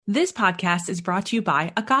This podcast is brought to you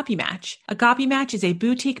by Agape Match. Agape Match is a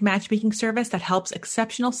boutique matchmaking service that helps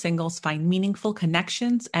exceptional singles find meaningful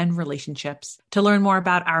connections and relationships. To learn more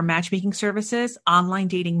about our matchmaking services, online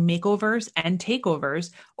dating makeovers and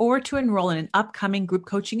takeovers, or to enroll in an upcoming group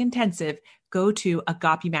coaching intensive, go to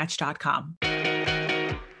agapematch.com.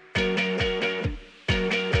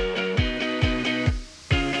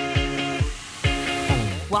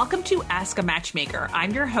 Welcome to Ask a Matchmaker.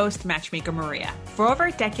 I'm your host, Matchmaker Maria. For over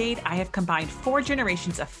a decade, I have combined 4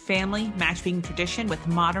 generations of family matchmaking tradition with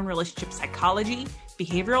modern relationship psychology,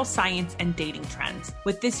 behavioral science, and dating trends.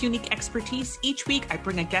 With this unique expertise, each week I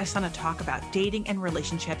bring a guest on to talk about dating and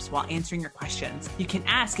relationships while answering your questions. You can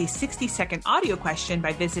ask a 60-second audio question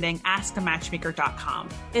by visiting askamatchmaker.com.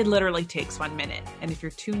 It literally takes 1 minute. And if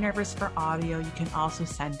you're too nervous for audio, you can also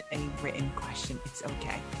send a written question. It's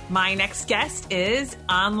okay. My next guest is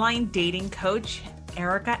online dating coach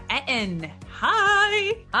Erika Ettin.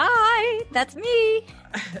 Hi. Hi, that's me.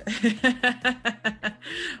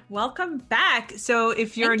 Welcome back. So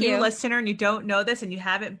if you're Thank a new you. listener and you don't know this and you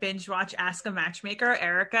haven't binge watched Ask a Matchmaker,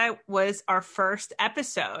 Erika was our first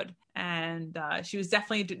episode. And she was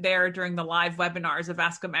definitely there during the live webinars of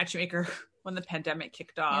Ask a Matchmaker when the pandemic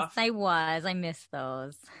kicked off. Yes, I was. I miss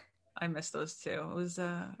those. I miss those too. It was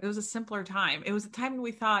a simpler time. It was a time when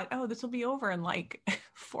we thought, oh, this will be over in like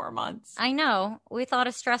 4 months. I know. We thought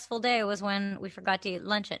a stressful day was when we forgot to eat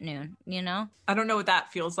lunch at noon, you know? I don't know what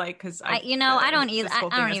that feels like because I don't either. I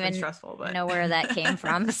don't even know where that came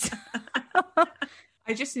from. So.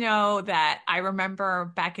 I just know that I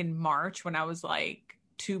remember back in March when I was like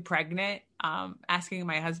 2 pregnant, asking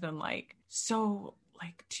my husband like, so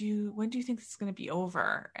like, when do you think this is going to be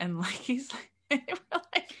over? And like, he's like, we're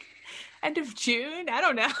like, end of June? I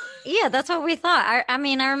don't know. Yeah, that's what we thought. I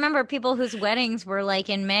mean, I remember people whose weddings were like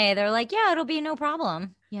in May. They're like, yeah, it'll be no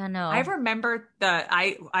problem. Yeah, no. I remember that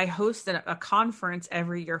I host a conference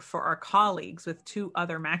every year for our colleagues with 2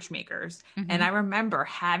 other matchmakers. Mm-hmm. And I remember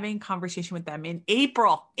having conversation with them in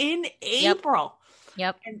April.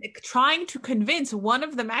 Yep. And trying to convince one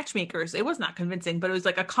of the matchmakers. It was not convincing, but it was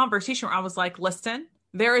like a conversation where I was like, listen,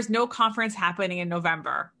 there is no conference happening in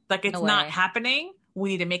November. Like it's not happening.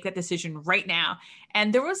 We need to make that decision right now.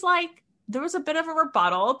 And there was a bit of a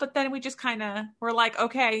rebuttal, but then we just kind of were like,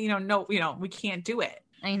 okay, no, we can't do it.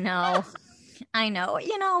 I know.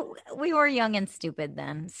 We were young and stupid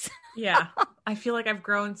then. So. Yeah. I feel like I've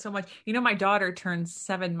grown so much. My daughter turns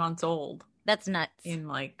 7 months old. That's nuts. In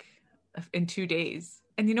 2 days.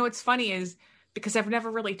 And what's funny is because I've never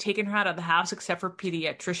really taken her out of the house except for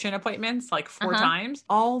pediatrician appointments, like 4 times.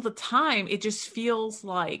 All the time, it just feels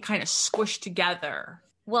like kind of squished together.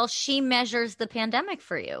 Well, she measures the pandemic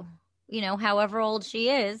for you. However old she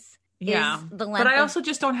is. Yeah. Is the length but I also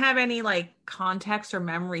just don't have any like context or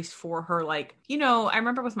memories for her. Like, I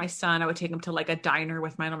remember with my son, I would take him to like a diner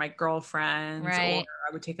with one of my girlfriends, right. Or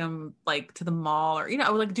I would take him like to the mall, or, I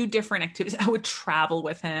would like do different activities. I would travel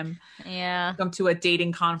with him. Yeah. Come to a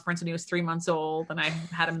dating conference when he was 3 months old and I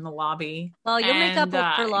had him in the lobby. Well, you'll make up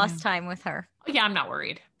for lost time with her. Yeah, I'm not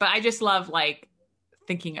worried, but I just love like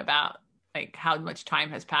thinking about like how much time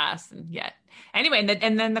has passed and yet. Anyway,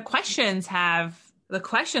 and then the questions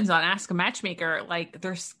on Ask a Matchmaker, like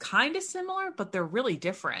they're kind of similar, but they're really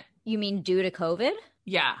different. You mean due to COVID?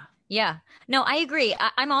 Yeah. Yeah. No, I agree.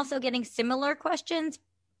 I'm also getting similar questions,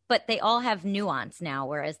 but they all have nuance now,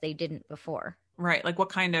 whereas they didn't before. Right. Like what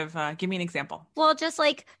kind of, give me an example. Well, just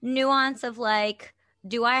like nuance of like,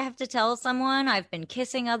 do I have to tell someone I've been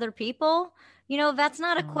kissing other people? That's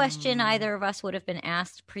not a question either of us would have been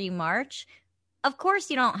asked pre-March. Of course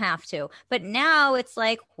you don't have to. But now it's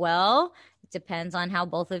like, well, it depends on how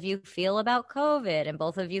both of you feel about COVID and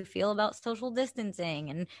both of you feel about social distancing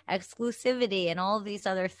and exclusivity and all of these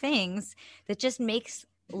other things that just makes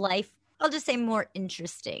life, I'll just say, more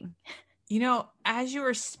interesting. As you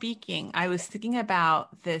were speaking, I was thinking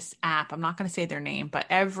about this app. I'm not going to say their name, but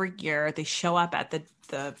every year they show up at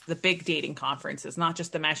the big dating conferences, not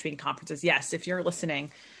just the matchmaking conferences. Yes, if you're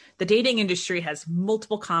listening, the dating industry has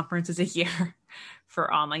multiple conferences a year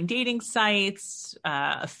for online dating sites,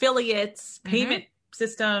 affiliates, payment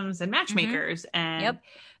systems, and matchmakers. And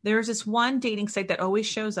there's this one dating site that always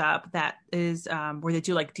shows up that is where they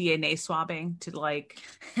do like DNA swabbing to like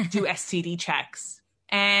do STD checks.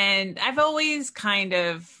 And I've always kind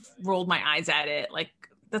of rolled my eyes at it. Like,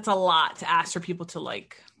 that's a lot to ask for people to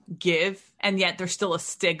like give. And yet there's still a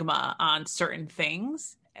stigma on certain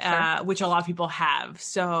things, which a lot of people have.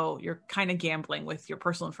 So you're kind of gambling with your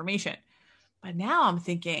personal information. But now I'm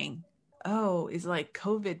thinking, is like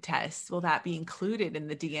COVID tests, will that be included in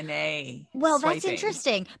the DNA? Well, swiping? That's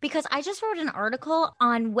interesting because I just wrote an article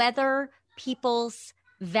on whether people's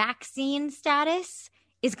vaccine status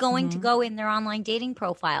is going to go in their online dating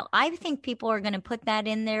profile. I think people are going to put that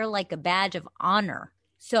in there like a badge of honor.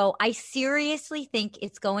 So I seriously think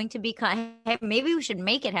it's going to be, maybe we should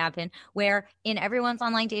make it happen where in everyone's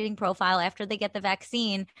online dating profile after they get the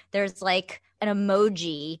vaccine, there's like an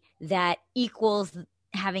emoji that equals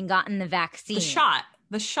having gotten the vaccine. The shot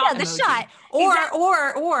emoji. Shot.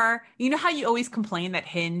 Or you know how you always complain that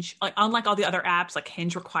Hinge, like unlike all the other apps, like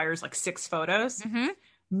Hinge requires like 6 photos.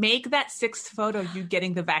 Make that 6th photo you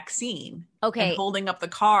getting the vaccine. Okay. And holding up the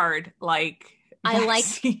card like I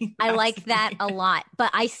like that a lot.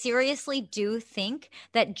 But I seriously do think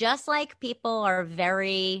that just like people are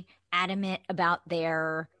very adamant about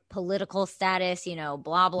their political status, you know,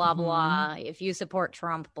 blah, blah, blah. If you support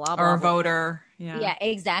Trump, blah, blah, or a blah. voter. Yeah,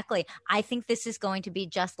 exactly. I think this is going to be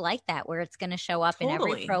just like that, where it's going to show up in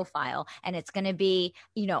every profile, and it's going to be,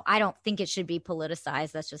 you know, I don't think it should be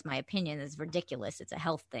politicized. That's just my opinion. It's ridiculous. It's a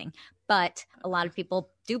health thing. But a lot of people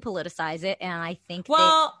do politicize it, and I think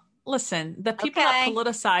listen, the people that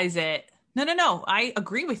politicize it, no, I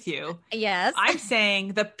agree with you. Yes. I'm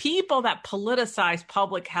saying the people that politicize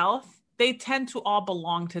public health, they tend to all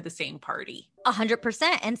belong to the same party.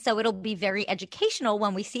 100%. And so it'll be very educational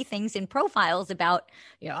when we see things in profiles about,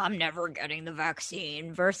 you know, I'm never getting the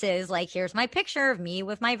vaccine versus like, here's my picture of me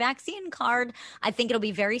with my vaccine card. I think it'll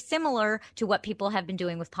be very similar to what people have been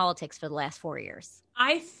doing with politics for the last 4 years.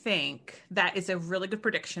 I think that is a really good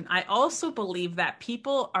prediction. I also believe that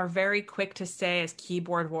people are very quick to say as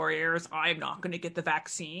keyboard warriors, I'm not going to get the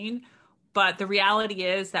vaccine. But the reality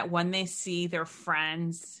is that when they see their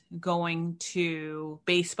friends going to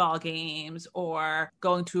baseball games or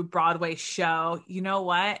going to a Broadway show, you know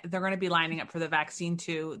what? They're going to be lining up for the vaccine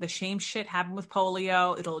too. The same shit happened with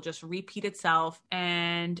polio. It'll just repeat itself.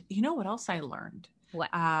 And you know what else I learned? What?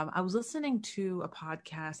 I was listening to a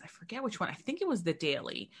podcast. I forget which one. I think it was The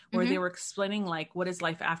Daily, where they were explaining like what is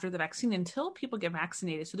life after the vaccine until people get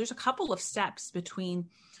vaccinated. So there's a couple of steps between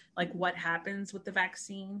like what happens with the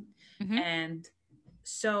vaccine. And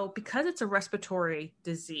so because it's a respiratory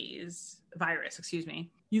virus,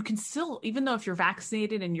 you can still, even though if you're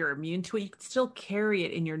vaccinated and you're immune to it, you can still carry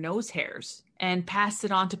it in your nose hairs and pass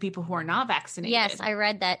it on to people who are not vaccinated. Yes, I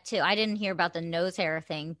read that too. I didn't hear about the nose hair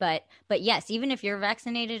thing, but yes, even if you're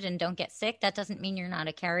vaccinated and don't get sick, that doesn't mean you're not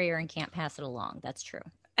a carrier and can't pass it along. That's true.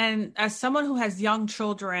 And as someone who has young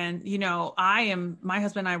children, you know, my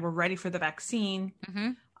husband and I were ready for the vaccine.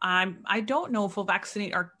 I don't know if we'll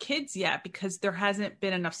vaccinate our kids yet because there hasn't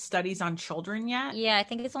been enough studies on children yet. Yeah, I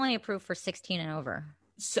think it's only approved for 16 and over.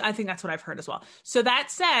 So I think that's what I've heard as well. So that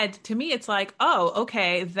said, to me, it's like, oh,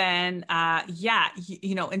 okay, then,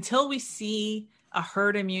 you know, until we see a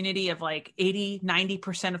herd immunity of like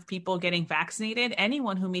 80-90% of people getting vaccinated,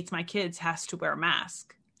 anyone who meets my kids has to wear a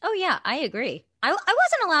mask. Oh, yeah, I agree. I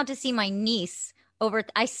wasn't allowed to see my niece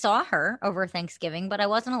I saw her over Thanksgiving, but I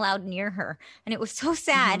wasn't allowed near her. And it was so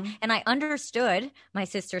sad. And I understood my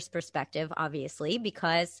sister's perspective, obviously,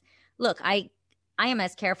 because look, I am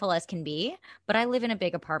as careful as can be, but I live in a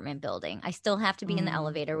big apartment building. I still have to be in the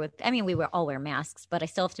elevator we all wear masks, but I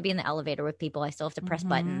still have to be in the elevator with people. I still have to press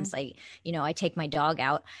buttons. I take my dog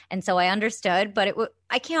out. And so I understood, but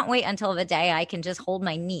I can't wait until the day I can just hold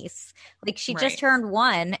my niece. Like she just turned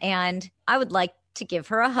 1 and I would like to give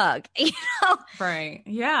her a hug, you know? Right.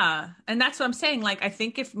 Yeah. And that's what I'm saying. Like, I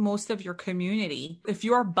think if most of your community, if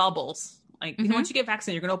your bubbles, like once you get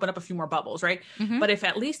vaccinated, you're going to open up a few more bubbles, right? But if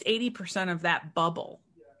at least 80% of that bubble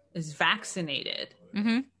is vaccinated,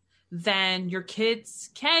 then your kids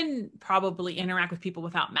can probably interact with people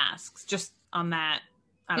without masks just on that.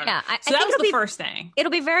 I don't know. So that was the first thing.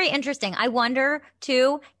 It'll be very interesting. I wonder,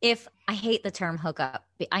 too, if I hate the term hookup.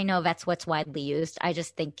 I know that's what's widely used. I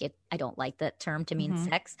just think I don't like that term to mean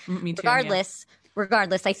sex. Me too,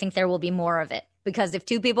 regardless, I think there will be more of it. Because if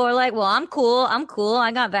two people are like, well, I'm cool,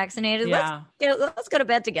 I got vaccinated, let's go to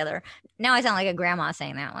bed together. Now I sound like a grandma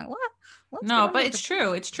saying that. I'm like, what? No, but it's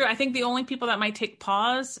true. It's true. I think the only people that might take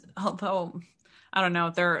pause, although, I don't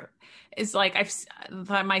know, is like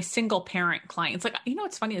my single parent clients. Like, you know,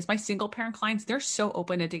 what's funny is my single parent clients, they're so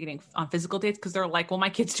open to dating on physical dates because they're like, well, my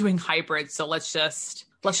kid's doing hybrid, so let's just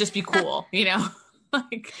be cool, you know?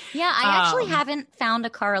 Like, yeah, I actually haven't found a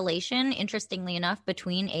correlation, interestingly enough,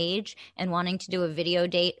 between age and wanting to do a video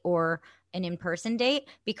date or an in-person date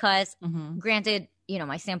because granted, you know,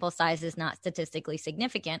 my sample size is not statistically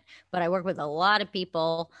significant, but I work with a lot of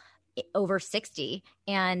people over 60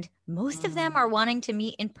 and most of them are wanting to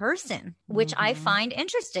meet in person, which I find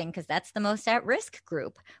interesting because that's the most at risk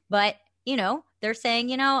group. But they're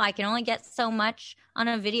saying, I can only get so much on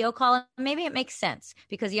a video call. Maybe it makes sense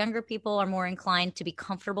because younger people are more inclined to be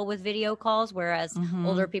comfortable with video calls, whereas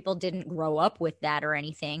older people didn't grow up with that or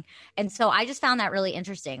anything. And so I just found that really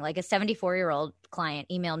interesting. Like a 74-year-old client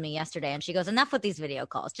emailed me yesterday and she goes, enough with these video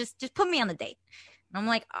calls. Just put me on the date. And I'm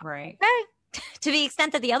like, right. Okay. To the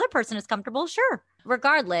extent that the other person is comfortable, sure.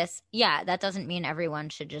 Regardless, yeah, that doesn't mean everyone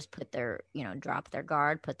should just put their, drop their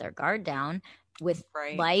guard, put their guard down with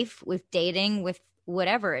life, with dating, with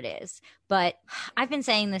whatever it is. But I've been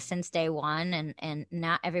saying this since day one, and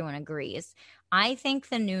not everyone agrees. I think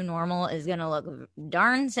the new normal is going to look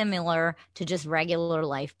darn similar to just regular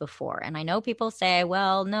life before. And I know people say,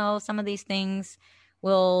 well, no, some of these things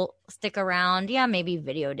will stick around. Yeah, maybe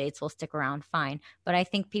video dates will stick around, fine. But I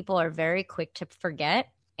think people are very quick to forget.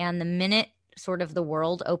 And the minute sort of the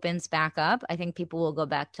world opens back up, I think people will go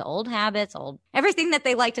back to old habits, everything that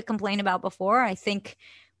they like to complain about before, I think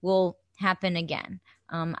will happen again.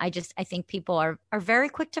 I think people are very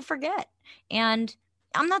quick to forget. And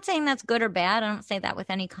I'm not saying that's good or bad. I don't say that with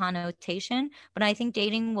any connotation, but I think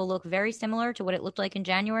dating will look very similar to what it looked like in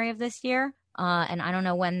January of this year. And I don't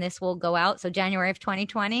know when this will go out. So January of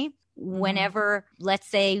 2020, whenever, let's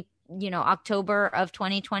say, October of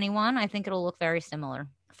 2021, I think it'll look very similar.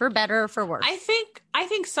 For better or for worse? I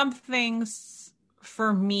think some things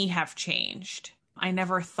for me have changed. I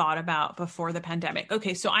never thought about before the pandemic.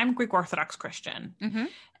 Okay, so I'm Greek Orthodox Christian.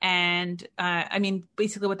 And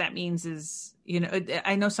basically what that means is,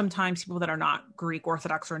 I know sometimes people that are not Greek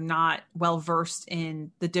Orthodox or not well-versed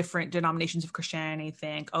in the different denominations of Christianity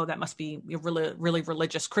think, oh, that must be a really, really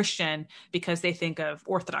religious Christian because they think of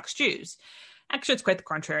Orthodox Jews. Actually, it's quite the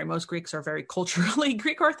contrary. Most Greeks are very culturally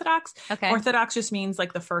Greek Orthodox. Okay. Orthodox just means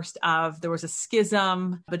like the first of, there was a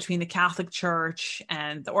schism between the Catholic Church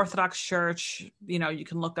and the Orthodox Church. You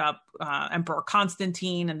can look up Emperor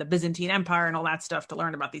Constantine and the Byzantine Empire and all that stuff to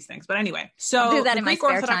learn about these things. But anyway, so the Greek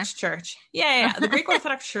Orthodox Church. Yeah. The Greek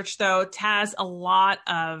Orthodox Church, though, has a lot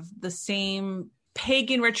of the same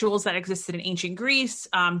pagan rituals that existed in ancient Greece,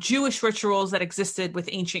 Jewish rituals that existed with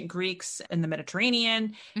ancient Greeks in the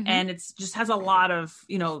Mediterranean. And it's just has a lot of,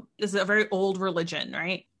 this is a very old religion,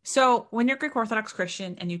 right? So when you're Greek Orthodox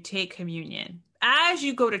Christian and you take communion, as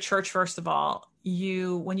you go to church, first of all,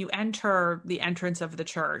 when you enter the entrance of the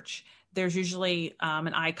church, there's usually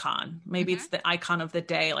an icon. Maybe it's the icon of the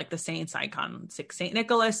day, like the saint's icon. St.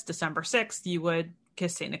 Nicholas, December 6th, you would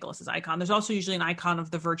kiss St. Nicholas's icon. There's also usually an icon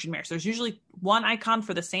of the Virgin Mary. So there's usually one icon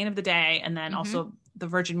for the saint of the day and then also the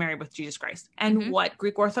Virgin Mary with Jesus Christ. And what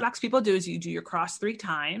Greek Orthodox people do is you do your cross 3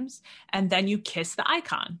 times and then you kiss the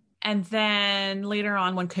icon. And then later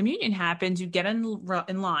on, when communion happens, you get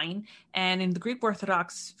in line. And in the Greek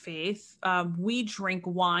Orthodox faith, we drink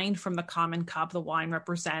wine from the common cup. The wine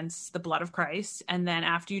represents the blood of Christ. And then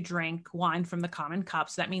after you drink wine from the common cup,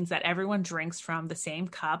 so that means that everyone drinks from the same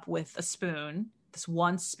cup with a spoon. This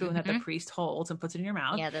one spoon that the priest holds and puts it in your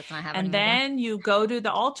mouth. Yeah, that's not happening. And then you go to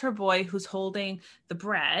the altar boy who's holding the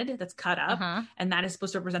bread that's cut up. And that is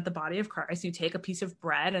supposed to represent the body of Christ. You take a piece of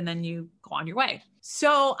bread and then you go on your way.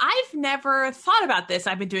 So I've never thought about this.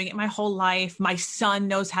 I've been doing it my whole life. My son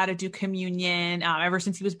knows how to do communion. Ever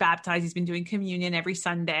since he was baptized, he's been doing communion every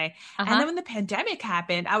Sunday. And then when the pandemic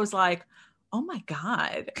happened, I was like, oh my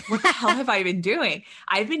God, what the hell have I been doing?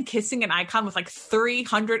 I've been kissing an icon with like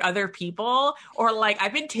 300 other people, or like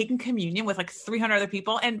I've been taking communion with like 300 other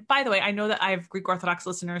people. And by the way, I know that I have Greek Orthodox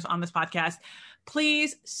listeners on this podcast.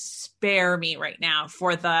 Please spare me right now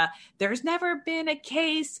for there's never been a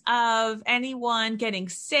case of anyone getting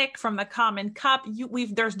sick from the common cup.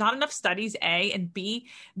 There's not enough studies, A, and B,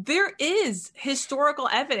 there is historical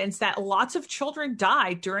evidence that lots of children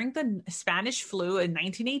died during the Spanish flu in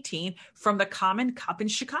 1918 from the common cup in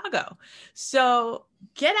Chicago. So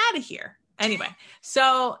get out of here. Anyway,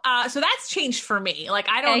 so that's changed for me. Like,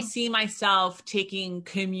 I don't see myself taking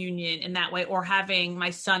communion in that way or having my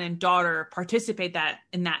son and daughter participate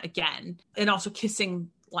in that again. And also kissing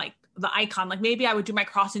like the icon. Like maybe I would do my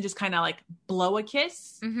cross and just kind of like blow a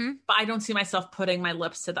kiss, but I don't see myself putting my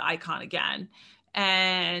lips to the icon again.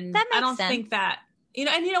 And that makes I don't sense. think that,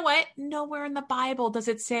 and you know what? Nowhere in the Bible does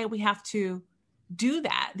it say we have to do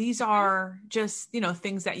that. These are just,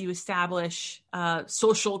 things that you establish,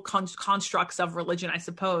 social constructs of religion, I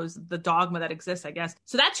suppose, the dogma that exists, I guess.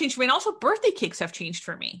 So that changed for me. And also birthday cakes have changed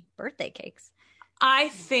for me. Birthday cakes. I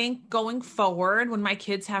think going forward, when my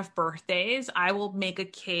kids have birthdays, I will make a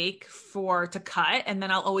cake to cut. And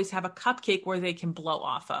then I'll always have a cupcake where they can blow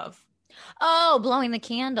off of. Oh, blowing the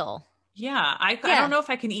candle. Yeah. I don't know if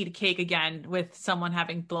I can eat a cake again with someone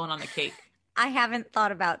having blown on the cake. I haven't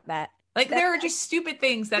thought about that. Like there are just stupid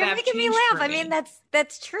things that have making changed me laugh. for me. I mean,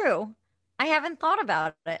 that's true. I haven't thought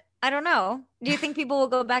about it. I don't know. Do you think people will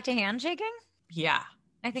go back to handshaking? Yeah.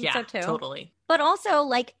 I think Yeah, so too. totally. But also,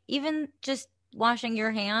 like, even just washing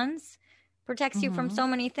your hands protects you from Hmm. so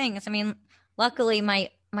many things. I mean, luckily, my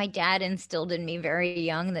dad instilled in me very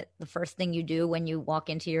young that the first thing you do when you walk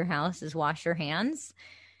into your house is wash your hands.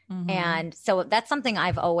 Hmm. And so that's something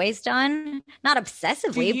I've always done, not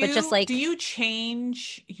obsessively, but just Do like, you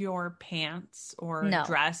change your pants or no,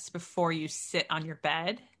 dress before you sit on your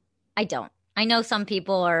bed? I don't. I know some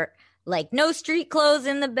people are like, no street clothes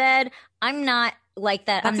in the bed. I'm not like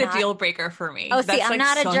that. That's I'm a not. deal breaker for Oh, me. see, That's I'm like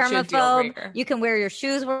not a such a deal germaphobe. breaker. You can wear your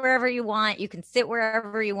shoes wherever you want. You can sit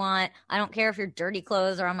wherever you want. I don't care if your dirty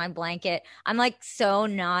clothes are on my blanket. I'm like so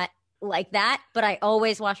not like that, but I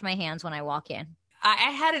always wash my hands when I walk in.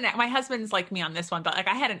 I had my husband's like me on this one, but like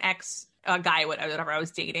I had an ex guy, whatever I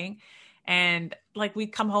was dating, and like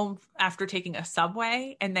we'd come home after taking a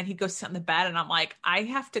subway, and then he'd go sit on the bed, and I'm like, I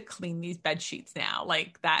have to clean these bed sheets now.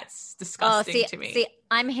 Like that's Oh, disgusting see, to see, me.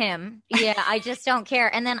 I'm him. Yeah, I just don't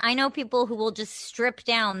care. And then I know people who will just strip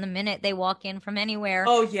down the minute they walk in from anywhere.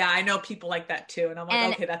 Oh yeah, I know people like that too, and I'm like,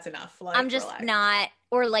 And okay, that's enough. I'm Like just relax. not,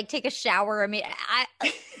 or like take a shower. I mean,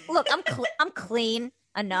 look, I'm clean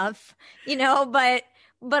enough,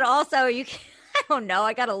 but also you can, I don't know,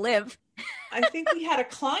 I gotta live. I think we had a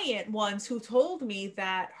client once who told me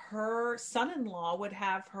that her son-in-law would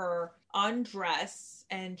have her undress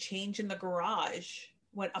and change in the garage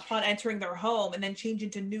when upon entering their home and then change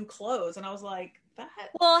into new clothes. And I was like, that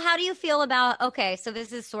Well, how do you feel about, okay, so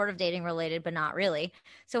this is sort of dating related, but not really.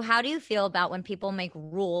 So, how do you feel about when people make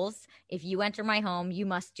rules? If you enter my home, you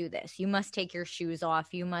must do this. You must take your shoes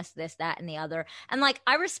off. You must this, that, and the other. And like,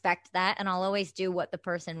 I respect that. And I'll always do what the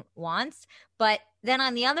person wants. But then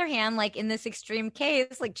on the other hand, like in this extreme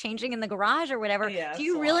case, like changing in the garage or whatever, yeah, do it's a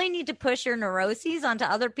you lot. really need to push your neuroses onto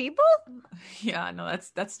other people? Yeah, no,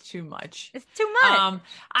 that's too much. It's too much.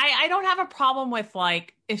 I don't have a problem with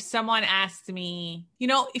like if someone asked me,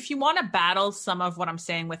 if you want to battle some of what I'm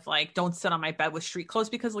saying with like don't sit on my bed with street clothes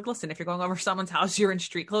because like listen, if you're going over someone's house, you're in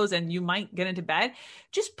street clothes and you might get into bed,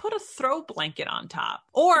 just put a throw blanket on top.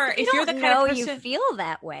 Or You if you're the don't kind of know you person, feel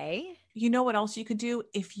that way. you know what else you could do?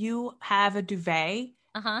 If you have a duvet,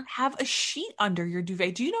 Uh-huh. have a sheet under your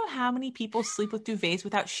duvet. Do you know how many people sleep with duvets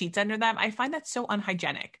without sheets under them? I find that so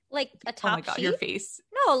unhygienic. Like a Oh my top God, sheet? your face.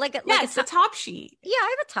 No, like a Yes, the top. top sheet. Yeah,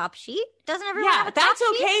 I have a top sheet. Doesn't everyone have Yeah, a top that's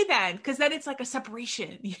sheet? okay then, because then it's like a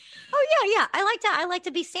separation. Oh yeah, yeah. I like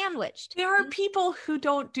to be sandwiched. There are people who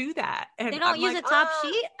don't do that, They and don't I'm use like, a top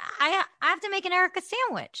sheet. I have to make an Erica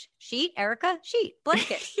sandwich. Sheet, Erica, sheet,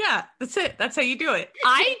 blanket. yeah, that's it. That's how you do it.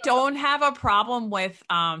 I don't have a problem with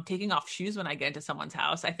taking off shoes when I get into someone's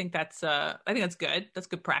house. I think that's good. That's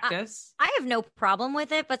good I, practice. I have no problem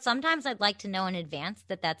with it, but sometimes I'd like to know in advance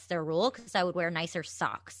that that's their rule because I would wear nicer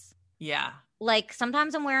socks. Yeah. Like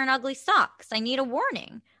sometimes I'm wearing ugly socks. I need a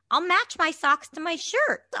warning. I'll match my socks to my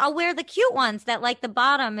shirt. I'll wear the cute ones that like the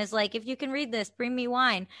bottom is like, if you can read this, bring me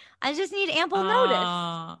wine. I just need ample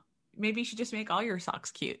notice. Maybe you should just make all your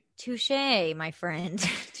socks cute. Touche, my friend.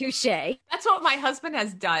 Touche. That's what my husband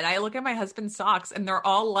has done. I look at my husband's socks and they're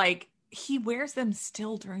all like, he wears them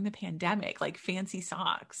still during the pandemic, like fancy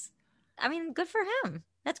socks. I mean, good for him.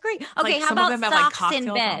 That's great. Like Okay, how some of about them have like socks in cocktails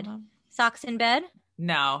on bed? them. Socks in bed?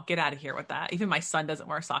 No, get out of here with that. Even my son doesn't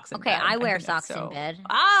wear socks in Okay, bed. I wear think that's socks in bed.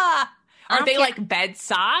 Ah, I are don't they care. like bed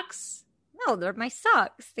socks? No, they're my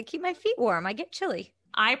socks. They keep my feet warm. I get chilly.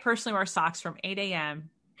 I personally wear socks from 8 a.m.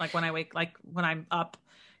 like when I'm up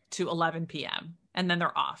to 11 p.m. and then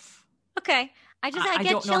they're off. Okay. I I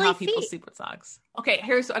get don't know chilly how people feet. sleep with socks. Okay,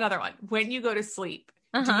 here's another one. When you go to sleep,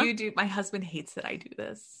 Uh-huh. my husband hates that I do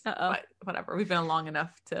this, Uh-oh. but whatever. We've been long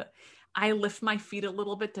enough I lift my feet a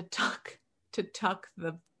little bit to tuck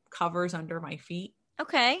the covers under my feet.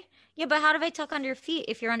 Okay. Yeah, but how do I tuck under your feet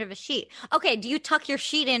if you're under the sheet? Okay, do you tuck your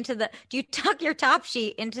top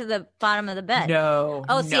sheet into the bottom of the bed? No.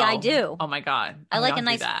 Oh, see, no. I do. Oh my God. I like a don't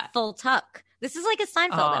do nice that. full tuck. This is like a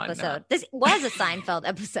Seinfeld Oh, episode. no. This was a Seinfeld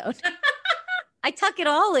episode. I tuck it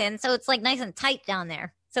all in so it's like nice and tight down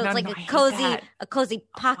there. So it's No, like no, I hate cozy, that. a cozy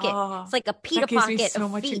pocket. Oh, It's like a pita that gives pocket me so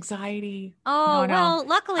of much feet. anxiety. Oh, No. well,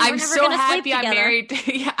 luckily we're I'm never so going to sleep happy I'm together. married.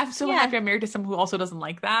 Yeah, I'm so Yeah. happy I'm married to someone who also doesn't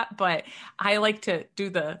like that. But I like to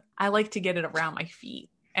get it around my feet.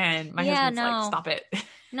 And my husband's like, stop it.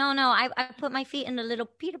 No, I put my feet in a little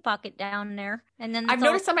pita pocket down there. And then I've it's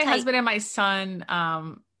all noticed that my tight. husband and my son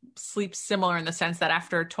sleep similar in the sense that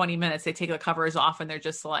after 20 minutes, they take the covers off and they're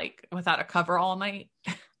just like without a cover all night.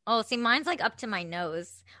 Oh, see, mine's like up to my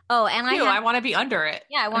nose. Oh, and I want to be under it.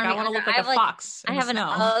 Yeah, I want to look like a fox. I have an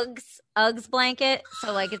Uggs blanket,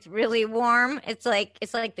 so like it's really warm. It's like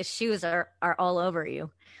the shoes are all over you.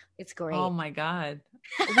 It's great. Oh my God.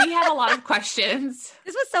 We have a lot of questions.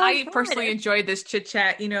 This was so I personally informative. enjoyed this chit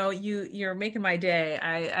chat. You're making my day.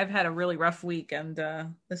 I've had a really rough week, and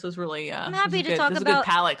this was really I'm this was happy a to good talk this was a good about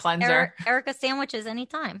palate cleanser. Erica sandwiches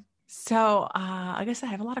anytime. So I guess I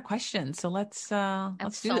have a lot of questions. So I have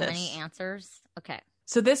let's do so many this. answers. Okay.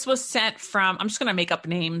 So this was sent from, I'm just going to make up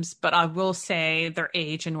names, but I will say their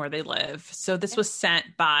age and where they live. So this was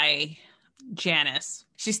sent by Janice.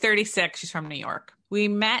 She's 36. She's from New York. We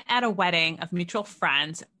met at a wedding of mutual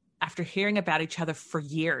friends after hearing about each other for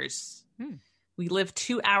years. Hmm. We live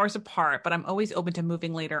 2 hours apart, but I'm always open to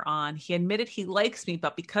moving later on. He admitted he likes me,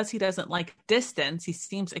 but because he doesn't like distance, he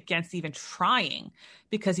seems against even trying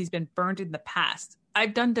because he's been burned in the past.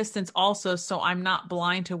 I've done distance also, so I'm not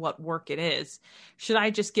blind to what work it is. Should I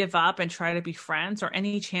just give up and try to be friends, or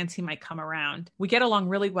any chance he might come around? We get along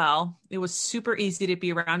really well. It was super easy to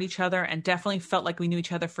be around each other and definitely felt like we knew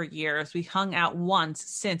each other for years. We hung out once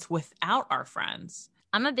since without our friends.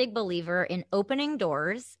 I'm a big believer in opening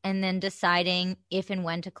doors and then deciding if and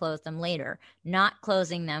when to close them later, not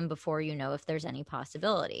closing them before you know if there's any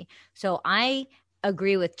possibility. So I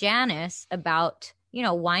agree with Janice about,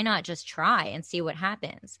 why not just try and see what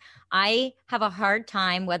happens? I have a hard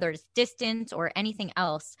time, whether it's distance or anything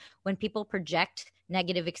else, when people project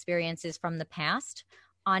negative experiences from the past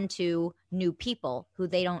onto new people who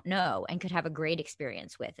they don't know and could have a great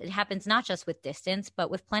experience with. It happens not just with distance,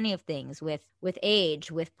 but with plenty of things, with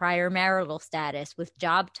age, with prior marital status, with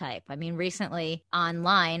job type. I mean, recently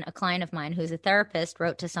online, a client of mine who's a therapist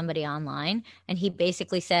wrote to somebody online, and he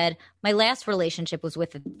basically said, my last relationship was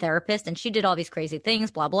with a therapist and she did all these crazy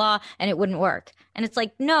things, blah, blah, and it wouldn't work. And it's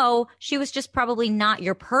like, no, she was just probably not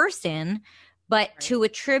your person. But to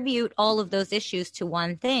attribute all of those issues to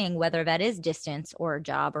one thing, whether that is distance or a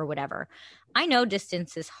job or whatever, I know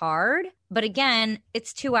distance is hard, but again,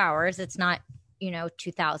 it's 2 hours. It's not,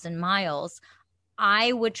 2,000 miles.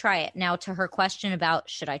 I would try it. Now, to her question about,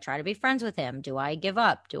 should I try to be friends with him? Do I give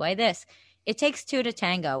up? Do I this? It takes two to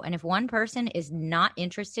tango. And if one person is not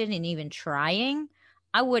interested in even trying,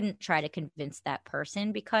 I wouldn't try to convince that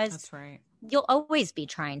person, because That's right. you'll always be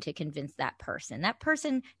trying to convince that person. That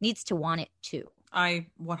person needs to want it too. I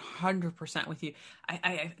 100% with you.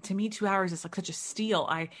 To me, 2 hours is like such a steal.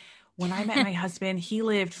 When I met my husband, he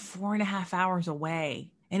lived 4.5 hours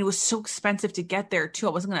away, and it was so expensive to get there too.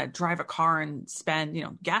 I wasn't going to drive a car and spend,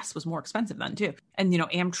 gas was more expensive then too. And,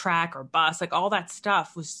 Amtrak or bus, like all that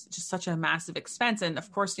stuff was just such a massive expense. And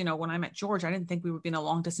of course, when I met George, I didn't think we would be in a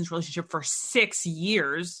long distance relationship for 6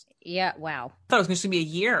 years. Yeah, wow. I thought it was going to be a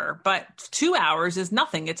year, but 2 hours is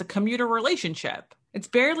nothing. It's a commuter relationship. It's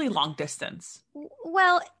barely long distance.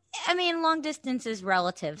 Well, I mean, long distance is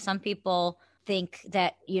relative. Some people think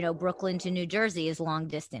that, Brooklyn to New Jersey is long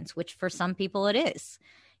distance, which for some people it is,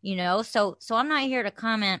 so I'm not here to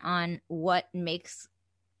comment on what makes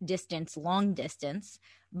distance long distance,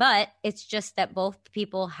 but it's just that both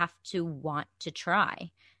people have to want to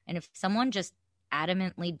try. And if someone just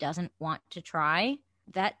adamantly doesn't want to try,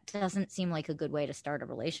 that doesn't seem like a good way to start a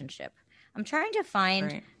relationship. I'm trying to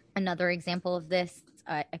find another example of this.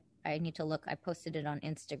 I need to look. I posted it on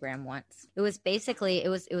Instagram once. It was basically, it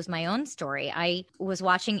was my own story. I was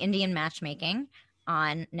watching Indian matchmaking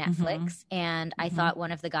on Netflix, and I thought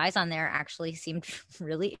one of the guys on there actually seemed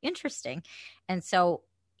really interesting. And so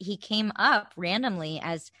he came up randomly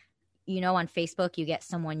as, on Facebook, you get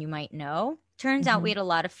someone you might know. Turns out we had a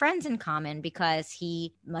lot of friends in common because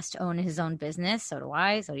he must own his own business. So do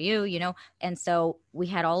I. So do you, And so we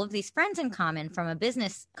had all of these friends in common from a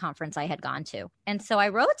business conference I had gone to. And so I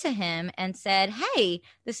wrote to him and said, hey,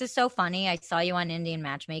 this is so funny. I saw you on Indian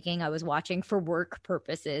matchmaking. I was watching for work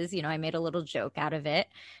purposes. I made a little joke out of it.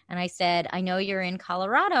 And I said, I know you're in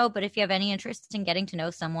Colorado, but if you have any interest in getting to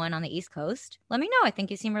know someone on the East Coast, let me know. I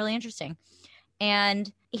think you seem really interesting.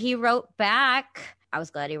 And he wrote back. I was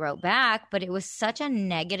glad he wrote back, but it was such a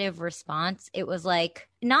negative response. It was like,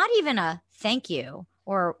 not even a thank you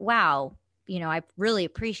or wow, I really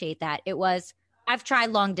appreciate that. It was, I've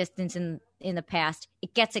tried long distance in the past.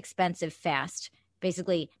 It gets expensive fast.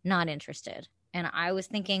 Basically, not interested. And I was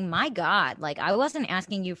thinking, my God, like I wasn't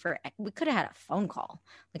asking you for, we could have had a phone call.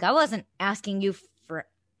 Like I wasn't asking you for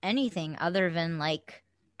anything other than like,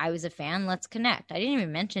 I was a fan, let's connect. I didn't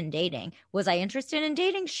even mention dating. Was I interested in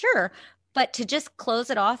dating? Sure. But to just close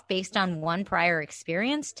it off based on one prior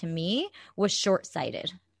experience, to me, was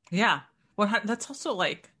short-sighted. Yeah. Well, that's also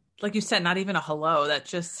like you said, not even a hello. That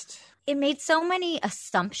just... It made so many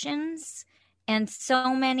assumptions and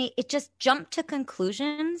it just jumped to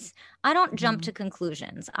conclusions. I don't jump to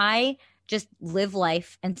conclusions. I just live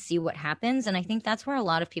life and see what happens. And I think that's where a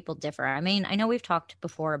lot of people differ. I mean, I know we've talked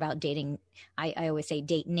before about dating. I always say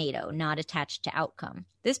date NATO, not attached to outcome.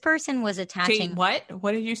 This person was attaching. Date what?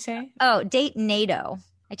 What did you say? Oh, date NATO.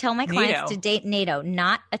 I tell my clients to date NATO,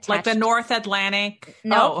 not attached. Like the North Atlantic?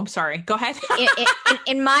 Nope. Oh, I'm sorry. Go ahead.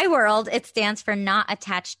 In my world, it stands for not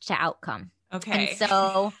attached to outcome. Okay. And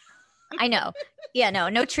so I know. Yeah,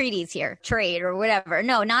 no treaties here, trade or whatever.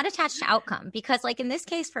 No, not attached to outcome. Because like in this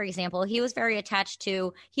case, for example, he was very attached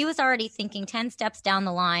to, he was already thinking 10 steps down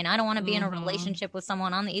the line. I don't want to be in a relationship with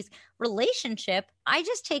someone on the east. Relationship, I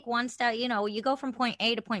just take one step, you go from point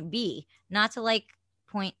A to point B, not to like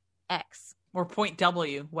point X. Or point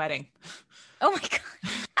W, wedding. Oh my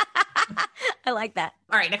God. I like that.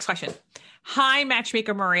 All right, next question. Hi,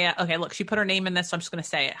 Matchmaker Maria. Okay, look, she put her name in this, so I'm just going to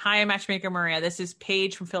say it. Hi, Matchmaker Maria. This is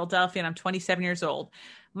Paige from Philadelphia, and I'm 27 years old.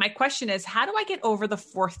 My question is, how do I get over the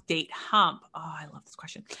fourth date hump? Oh, I love this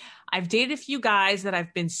question. I've dated a few guys that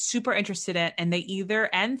I've been super interested in, and they either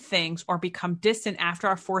end things or become distant after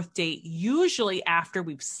our fourth date, usually after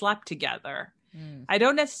we've slept together. I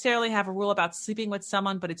don't necessarily have a rule about sleeping with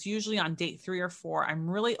someone, but it's usually on date 3 or 4. I'm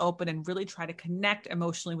really open and really try to connect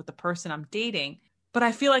emotionally with the person I'm dating. But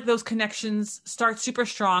I feel like those connections start super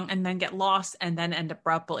strong and then get lost and then end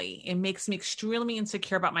abruptly. It makes me extremely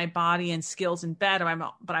insecure about my body and skills in bed,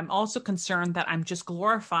 but I'm also concerned that I'm just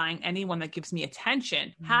glorifying anyone that gives me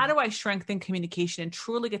attention. How do I strengthen communication and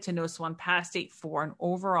truly get to know someone past date 4 and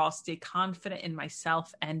overall stay confident in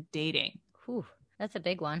myself and dating? Whew, that's a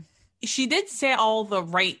big one. She did say all the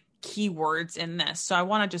right keywords in this, so I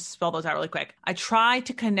want to just spell those out really quick. I try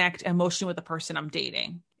to connect emotionally with the person I'm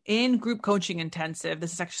dating. In group coaching intensive,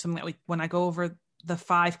 this is actually something that when I go over the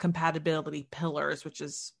 5 compatibility pillars, which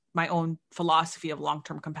is my own philosophy of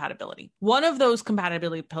long-term compatibility. One of those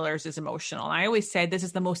compatibility pillars is emotional. And I always say this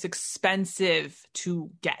is the most expensive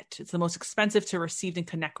to get. It's the most expensive to receive and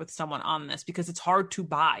connect with someone on this because it's hard to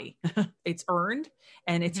buy. It's earned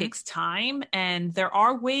and it takes time. And there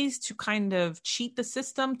are ways to kind of cheat the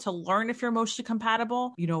system to learn if you're emotionally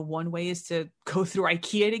compatible. One way is to go through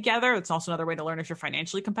IKEA together. It's also another way to learn if you're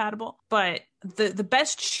financially compatible. But the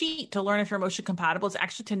best cheat to learn if you're emotionally compatible is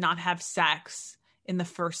actually to not have sex in the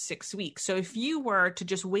first 6 weeks. So if you were to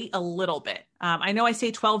just wait a little bit, I know I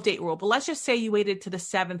say 12 date rule, but let's just say you waited to the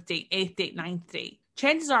 7th date, 8th date, 9th date.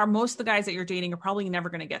 Chances are most of the guys that you're dating are probably never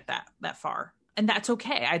going to get that far. And that's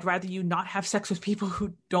okay. I'd rather you not have sex with people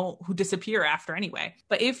who disappear after anyway.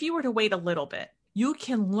 But if you were to wait a little bit, you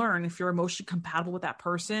can learn if you're emotionally compatible with that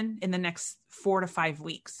person in the next 4 to 5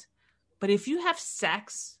 weeks. But if you have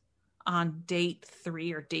sex on date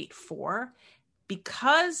 3 or date 4,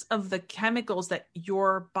 because of the chemicals that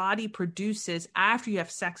your body produces after you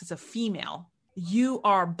have sex as a female, you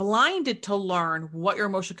are blinded to learn what your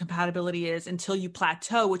emotional compatibility is until you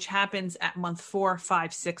plateau, which happens at month 4,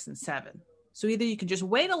 5, 6, and 7. So either you can just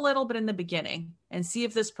wait a little bit in the beginning and see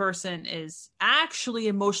if this person is actually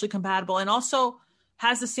emotionally compatible and also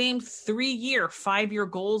has the same 3-year, 5-year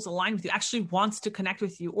goals aligned with you, actually wants to connect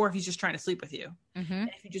with you, or if he's just trying to sleep with you. And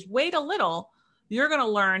if you just wait a little, you're going to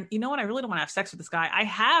learn, you know what? I really don't want to have sex with this guy. I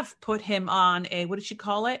have put him on what did she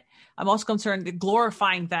call it? I'm also concerned that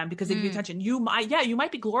glorifying them because they give you attention. You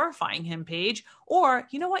might be glorifying him, Paige, or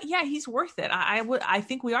you know what? Yeah, he's worth it. I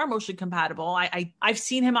think we are emotionally compatible. I've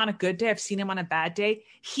seen him on a good day. I've seen him on a bad day.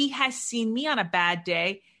 He has seen me on a bad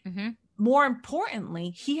day. More importantly,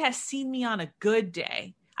 he has seen me on a good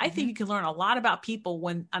day. I think you can learn a lot about people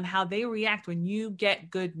on how they react when you get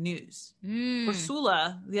good news.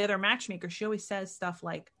 Ursula, the other matchmaker, she always says stuff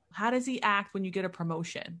like, how does he act when you get a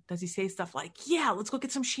promotion? Does he say stuff like, yeah, let's go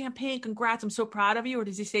get some champagne. Congrats. I'm so proud of you. Or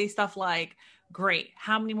does he say stuff like, great,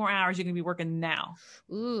 how many more hours are you going to be working now?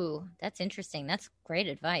 Ooh, that's interesting. That's great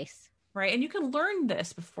advice. Right. And you can learn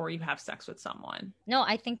this before you have sex with someone. No,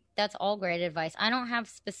 I think that's all great advice. I don't have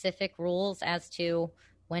specific rules as to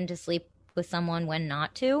when to sleep with someone, when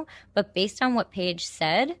not to, but based on what Paige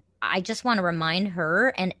said, I just want to remind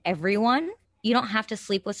her and everyone, you don't have to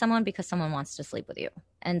sleep with someone because someone wants to sleep with you.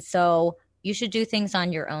 And so you should do things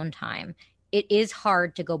on your own time. It is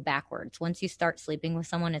hard to go backwards. Once you start sleeping with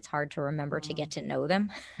someone, it's hard to remember to get to know them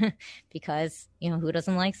because, who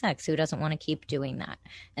doesn't like sex? Who doesn't want to keep doing that?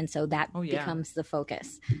 And so that becomes the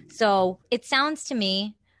focus. So it sounds to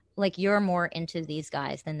me like you're more into these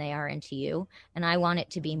guys than they are into you. And I want it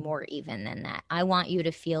to be more even than that. I want you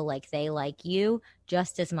to feel like they like you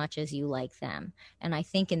just as much as you like them. And I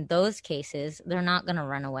think in those cases, they're not going to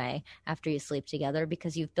run away after you sleep together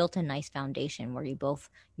because you've built a nice foundation where you both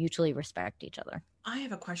mutually respect each other. I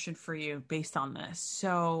have a question for you based on this.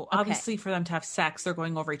 So obviously for them to have sex, they're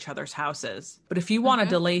going over each other's houses. But if you want to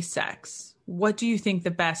delay sex, what do you think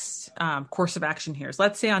the best course of action here is?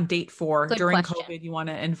 Let's say on date 4 Good during question. COVID, you want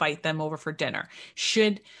to invite them over for dinner.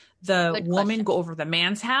 Should the Good woman question. go over the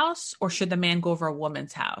man's house or should the man go over a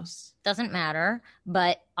woman's house? Doesn't matter,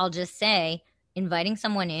 but I'll just say inviting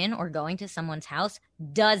someone in or going to someone's house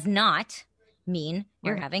does not mean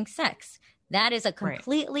you're Right. having sex. That is a Right.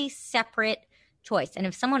 completely separate choice. And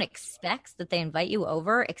if someone expects that they invite you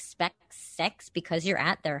over, expects sex because you're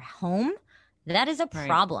at their home, that is a Right.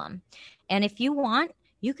 problem. And if you want,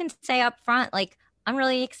 you can say up front, like, I'm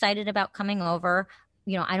really excited about coming over.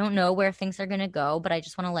 I don't know where things are going to go, but I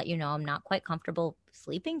just want to let you know I'm not quite comfortable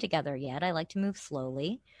sleeping together yet. I like to move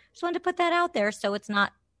slowly. Just wanted to put that out there so it's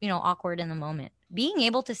not, awkward in the moment. Being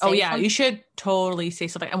able to say Oh, yeah. something. You should totally say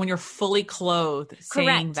something. And when you're fully clothed, saying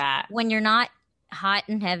Correct. that. When you're not hot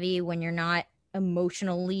and heavy, when you're not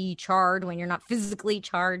emotionally charged, when you're not physically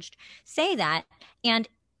charged, say that. And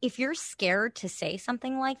if you're scared to say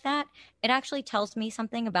something like that, it actually tells me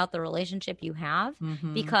something about the relationship you have.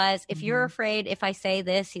 Because if you're afraid, if I say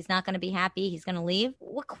this, he's not going to be happy, he's going to leave,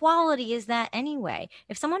 what quality is that anyway?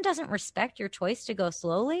 If someone doesn't respect your choice to go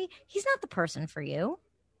slowly, he's not the person for you.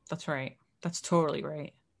 That's right. That's totally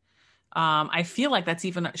right. I feel like that's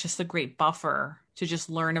even just a great buffer to just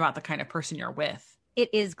learn about the kind of person you're with. It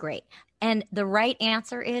is great. And the right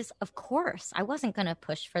answer is, of course, I wasn't going to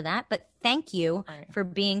push for that, but thank you for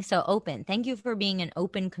being so open. Thank you for being an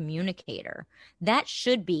open communicator. That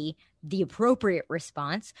should be the appropriate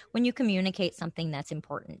response when you communicate something that's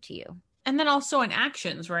important to you. And then also in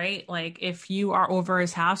actions, right? Like if you are over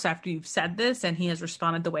his house after you've said this and he has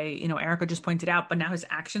responded the way, Erika just pointed out, but now his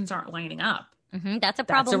actions aren't lining up. That's a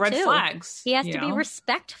problem That's a red too. flags. He has to be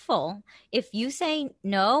respectful. If you say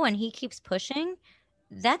no and he keeps pushing,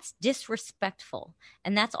 that's disrespectful.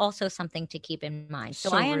 And that's also something to keep in mind.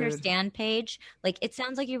 So I understand, Paige. Like, it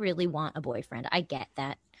sounds like you really want a boyfriend. I get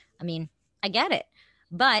that. I mean, I get it.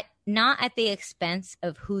 But not at the expense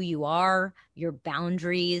of who you are, your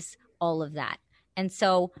boundaries, all of that. And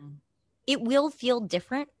so it will feel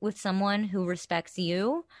different with someone who respects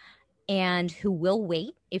you and who will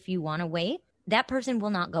wait if you want to wait. That person will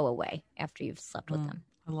not go away after you've slept with them.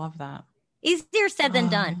 I love that. Easier said than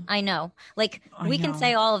done. I know. Like, we can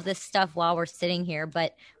say all of this stuff while we're sitting here,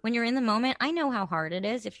 but when you're in the moment, I know how hard it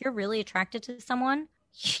is. If you're really attracted to someone,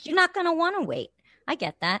 you're not going to want to wait. I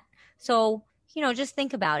get that. So, just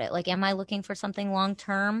think about it. Like, am I looking for something long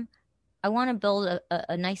term? I want to build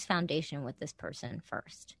a nice foundation with this person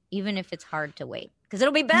first, even if it's hard to wait, because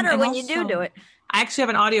it'll be better when you do it. I actually have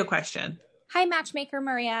an audio question. Hi, Matchmaker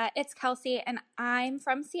Maria. It's Kelsey, and I'm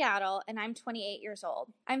from Seattle, and I'm 28 years old.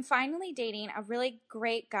 I'm finally dating a really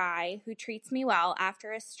great guy who treats me well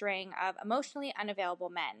after a string of emotionally unavailable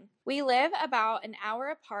men. We live about an hour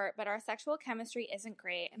apart, but our sexual chemistry isn't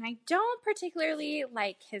great, and I don't particularly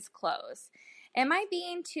like his clothes. Am I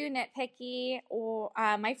being too nitpicky? Or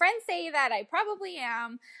my friends say that I probably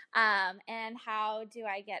am, and how do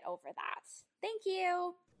I get over that? Thank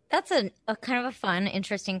you. That's a kind of a fun,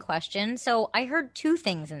 interesting question. So I heard two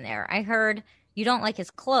things in there. I heard you don't like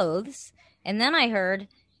his clothes, and then I heard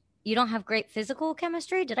you don't have great physical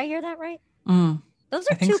chemistry. Did I hear that right? Those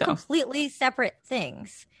are two completely separate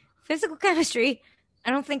things. Physical chemistry,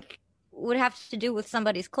 I don't think would have to do with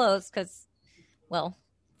somebody's clothes because, well,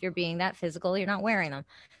 if you're being that physical, you're not wearing them.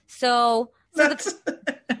 So it's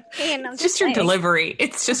just your delivery.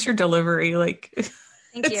 It's just your delivery. Like,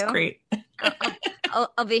 thank you. It's great.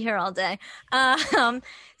 I'll be here all day.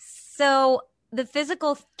 So the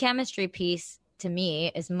physical chemistry piece to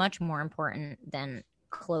me is much more important than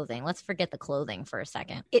clothing. Let's forget the clothing for a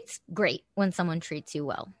second. It's great when someone treats you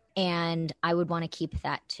well. And I would want to keep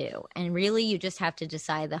that too. And really, you just have to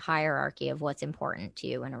decide the hierarchy of what's important to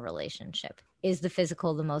you in a relationship. Is the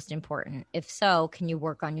physical the most important? If so, can you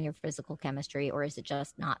work on your physical chemistry, or is it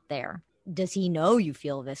just not there? Does he know you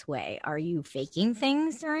feel this way? Are you faking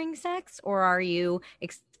things during sex, or are you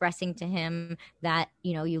expressing to him that,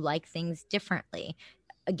 you like things differently?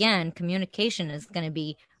 Again, communication is going to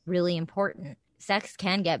be really important. Sex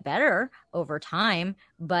can get better over time,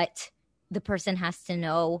 but the person has to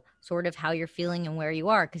know sort of how you're feeling and where you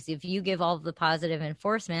are. Because if you give all the positive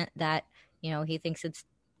enforcement that, he thinks it's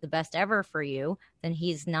the best ever for you, then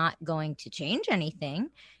he's not going to change anything,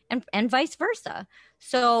 and vice versa.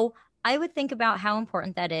 So I would think about how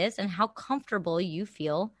important that is and how comfortable you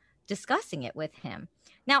feel discussing it with him.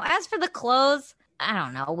 Now, as for the clothes, I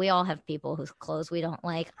don't know. We all have people whose clothes we don't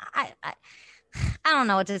like. I don't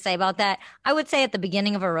know what to say about that. I would say at the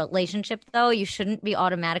beginning of a relationship, though, you shouldn't be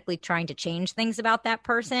automatically trying to change things about that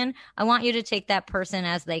person. I want you to take that person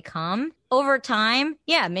as they come. Over time,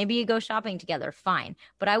 yeah, maybe you go shopping together, fine.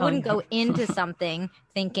 But I wouldn't go into something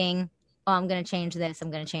thinking, oh, I'm going to change this.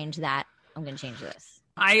 I'm going to change that. I'm going to change this.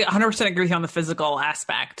 I 100% agree with you on the physical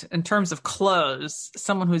aspect. In terms of clothes,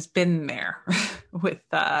 someone who's been there with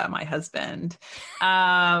my husband.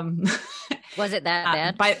 Was it that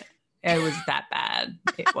bad? But it was that bad.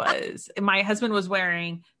 It was. My husband was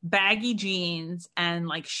wearing baggy jeans and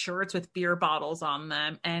like shirts with beer bottles on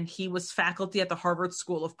them. And he was faculty at the Harvard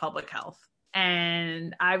School of Public Health.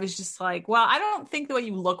 And I was just like, well, I don't think the way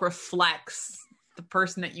you look reflects the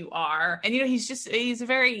person that you are. And, you know, he's a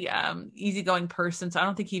very easygoing person. So I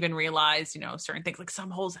don't think he even realized, you know, certain things, like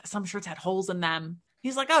some shirts had holes in them.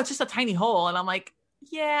 He's like, oh, it's just a tiny hole. And I'm like,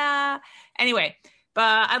 yeah. Anyway,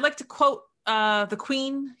 but I'd like to quote the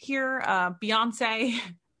queen here, Beyonce.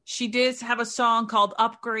 She did have a song called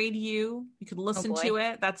Upgrade You. You could listen to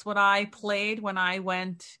it. That's what I played when I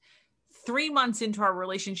went 3 months into our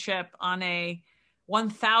relationship on a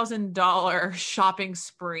 $1,000 shopping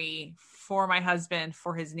spree for my husband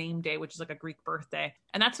for his name day, which is like a Greek birthday.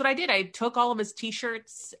 And that's what I did. I took all of his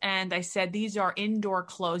t-shirts and I said, these are indoor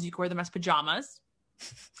clothes. You can wear them as pajamas.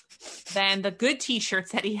 Then the good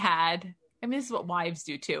t-shirts that he had, I mean, this is what wives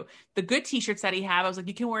do too. The good t-shirts that he had, I was like,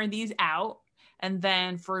 you can wear these out. And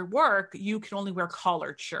then for work, you can only wear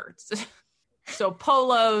collared shirts. So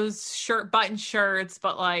polos, button shirts,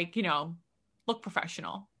 but like, you know, look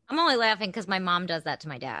professional. I'm only laughing because my mom does that to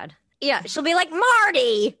my dad. Yeah, she'll be like,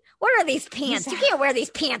 Marty, what are these pants? You can't wear these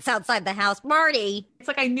pants outside the house, Marty. It's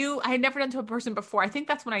like I had never done to a person before. I think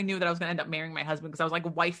that's when I knew that I was going to end up marrying my husband, because I was like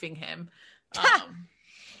wifing him. Yeah,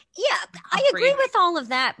 I agree with all of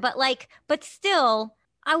that. But still,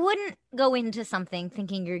 I wouldn't go into something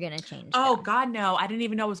thinking you're going to change. Oh, God, no. I didn't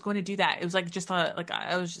even know I was going to do that. It was like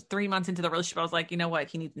I was just 3 months into the relationship. I was like, you know what?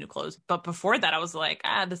 He needs new clothes. But before that, I was like,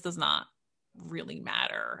 this does not really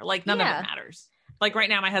matter. Like none of it matters. Like right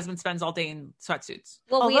now, my husband spends all day in sweatsuits.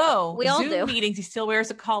 Well, although we all Zoom do. Meetings, he still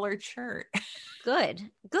wears a collared shirt. Good.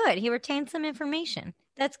 He retained some information.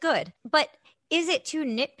 That's good. But is it too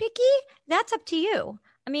nitpicky? That's up to you.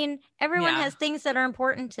 I mean, everyone has things that are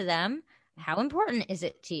important to them. How important is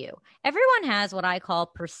it to you? Everyone has what I call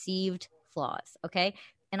perceived flaws, okay?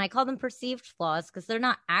 And I call them perceived flaws because they're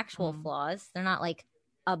not actual flaws. They're not like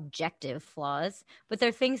objective flaws, but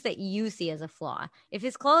they're things that you see as a flaw. If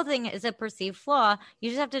his clothing is a perceived flaw,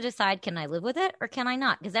 you just have to decide, can I live with it or can I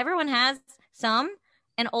not? Because everyone has some,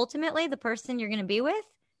 and ultimately the person you're going to be with,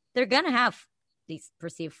 they're going to have these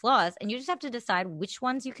perceived flaws, and you just have to decide which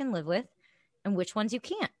ones you can live with and which ones you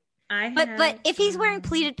can't. But if he's wearing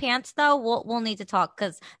pleated pants, though, we'll need to talk,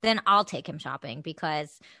 because then I'll take him shopping,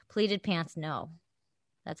 because pleated pants, no.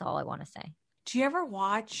 That's all I want to say. Do you ever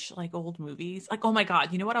watch like old movies? Like, oh my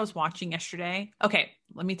God, you know what I was watching yesterday? Okay,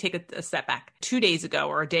 let me take a step back. 2 days ago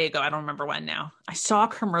or a day ago, I don't remember when now, I saw a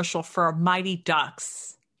commercial for Mighty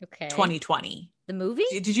Ducks 2020. The movie?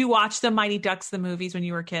 Did you watch the Mighty Ducks, the movies, when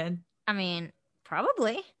you were a kid? I mean,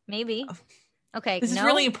 probably. Maybe. Okay, this is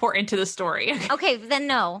really important to the story. Okay, then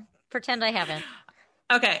no. Pretend I haven't.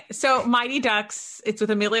 Okay, so Mighty Ducks, it's with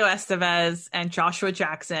Emilio Estevez and Joshua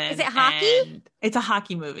Jackson. Is it hockey? It's a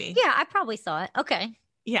hockey movie. Yeah, I probably saw it. Okay.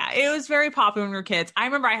 Yeah, it was very popular when we were kids. I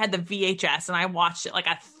remember I had the VHS and I watched it like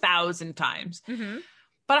 1,000 times. Mm-hmm.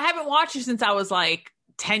 But I haven't watched it since I was like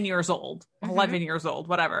 10 years old, 11 years old,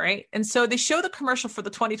 whatever, right? And so they show the commercial for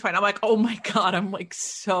the 2020. I'm like, oh my God, I'm like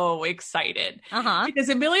so excited. Because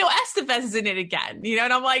Emilio Estevez is in it again, you know?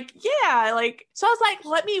 And I'm like, yeah, like, so I was like,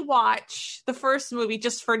 let me watch the first movie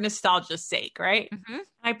just for nostalgia's sake, right?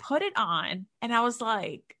 I put it on and I was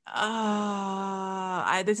like,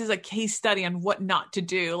 this is a case study on what not to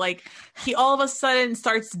do. Like, he all of a sudden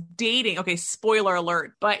starts dating. Okay, spoiler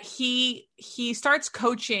alert. But he starts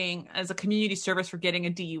coaching as a community service for getting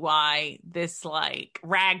a DUI, this like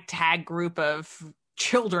ragtag group of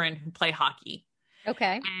children who play hockey.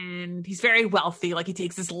 Okay. And he's very wealthy. Like, he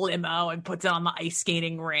takes this limo and puts it on the ice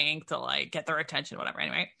skating rink to like get their attention, whatever.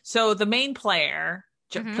 Anyway, so the main player,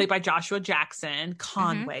 played by Joshua Jackson,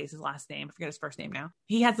 Conway is his last name. I forget his first name now.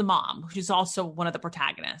 He has a mom who's also one of the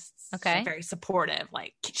protagonists. Okay. She's very supportive.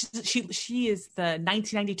 Like, she is the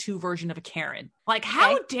 1992 version of a Karen. Like,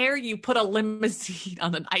 how dare you put a limousine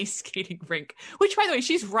on an ice skating rink? Which, by the way,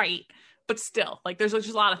 she's right. But still, like, there's just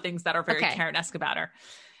a lot of things that are very Karen-esque about her.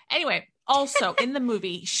 Anyway, also in the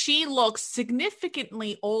movie, she looks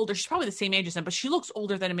significantly older. She's probably the same age as him, but she looks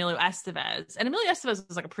older than Emilio Estevez. And Emilio Estevez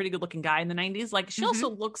is like a pretty good looking guy in the 90s. Like, she also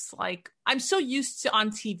looks like, I'm so used to on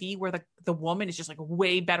TV where the woman is just like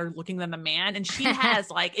way better looking than the man. And she has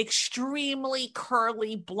like extremely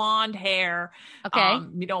curly blonde hair,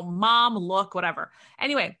 you know, mom look, whatever.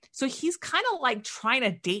 Anyway, so he's kind of like trying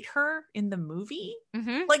to date her in the movie.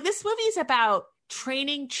 Like, this movie is about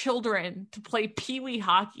training children to play peewee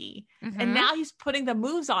hockey. Mhm. And now he's putting the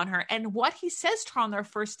moves on her. And what he says to her on their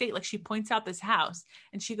first date, like she points out this house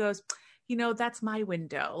and she goes, you know, that's my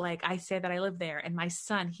window. Like I say that I live there and my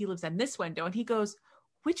son, he lives in this window. And he goes,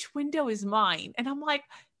 which window is mine? And I'm like,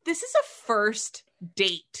 this is a first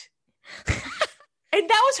date. And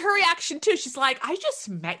that was her reaction too. She's like, I just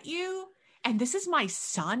met you and this is my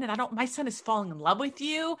son and my son is falling in love with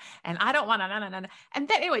you and I don't want to, no. And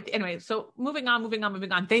then anyway, so moving on.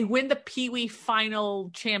 They win the Pee Wee final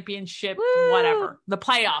championship, whatever, the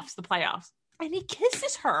playoffs. And he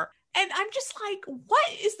kisses her. And I'm just like, what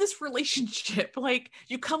is this relationship? Like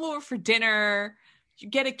you come over for dinner, you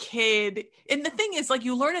get a kid. And the thing is like,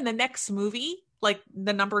 you learn in the next movie, like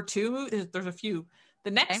the number 2 movie, there's a few,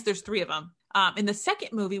 there's 3 of them. In the second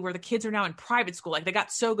movie where the kids are now in private school, like they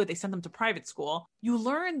got so good, they sent them to private school. You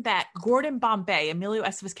learn that Gordon Bombay, Emilio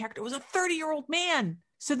Estevez's character, was a 30-year-old man.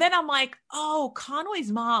 So then I'm like, oh,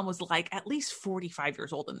 Conway's mom was like at least 45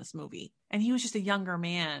 years old in this movie. And he was just a younger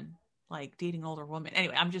man, like dating an older woman.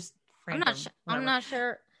 Anyway, I'm just random, I'm not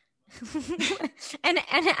sure. and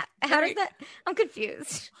how does that? I'm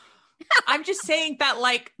confused. I'm just saying that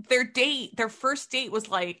like their first date was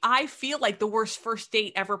like, I feel like the worst first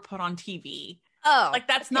date ever put on TV. Oh, like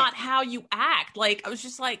that's not how you act. Like I was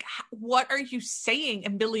just like, what are you saying,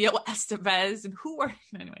 Emilio Estevez? And who are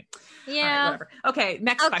anyway? Yeah. All right, whatever. Okay,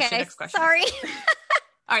 next question. Sorry.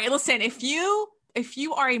 All right, listen. If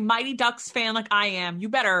you are a Mighty Ducks fan like I am, you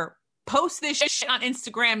better post this shit on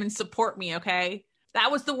Instagram and support me. Okay, that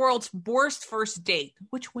was the world's worst first date.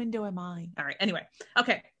 Which window am I? All right. Anyway.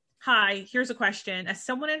 Okay. Hi, here's a question. As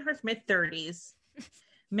someone in her mid-30s,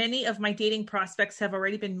 many of my dating prospects have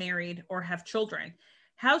already been married or have children.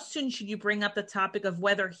 How soon should you bring up the topic of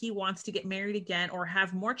whether he wants to get married again or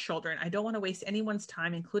have more children? I don't want to waste anyone's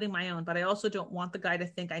time, including my own, but I also don't want the guy to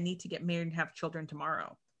think I need to get married and have children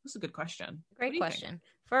tomorrow. This is a good question. Great question.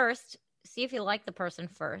 First, see if you like the person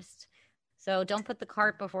first. So don't put the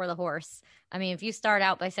cart before the horse. I mean, if you start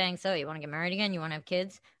out by saying, so you want to get married again? You want to have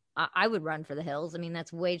kids? I would run for the hills. I mean,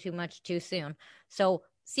 that's way too much too soon. So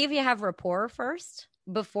see if you have rapport first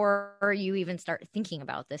before you even start thinking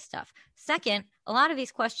about this stuff. Second, a lot of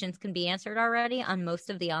these questions can be answered already on most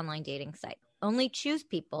of the online dating sites. Only choose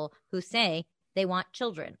people who say they want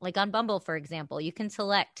children. Like on Bumble, for example, you can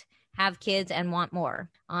select have kids and want more.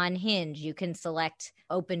 On Hinge, you can select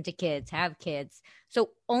open to kids, have kids. So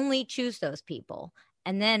only choose those people.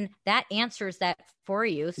 And then that answers that for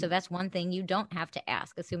you. So that's one thing you don't have to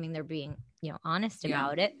ask, assuming they're being, honest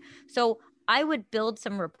about it. So I would build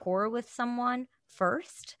some rapport with someone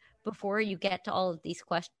first before you get to all of these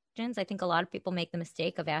questions. I think a lot of people make the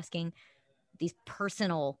mistake of asking these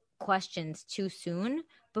personal questions too soon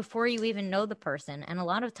before you even know the person. And a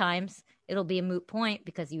lot of times it'll be a moot point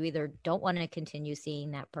because you either don't want to continue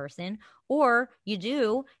seeing that person or you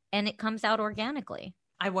do, and it comes out organically.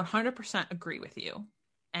 I 100% agree with you.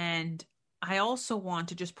 And I also want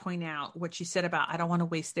to just point out what she said about, I don't want to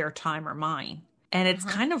waste their time or mine. And it's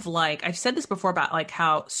kind of like, I've said this before about like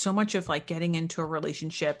how so much of like getting into a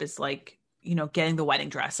relationship is like, getting the wedding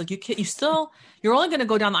dress. Like you're only going to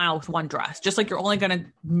go down the aisle with one dress, just like you're only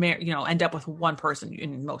going to, end up with one person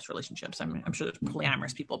in most relationships. I mean, I'm sure there's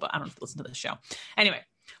polyamorous people, but I don't have to listen to this show. Anyway,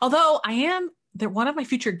 although one of my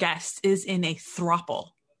future guests is in a throuple.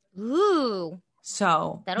 Ooh.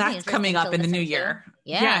 So that's coming up in the new year.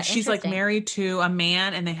 Yeah. She's like married to a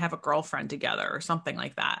man and they have a girlfriend together or something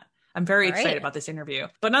like that. I'm very excited about this interview,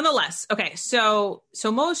 but nonetheless. Okay. So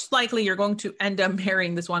most likely you're going to end up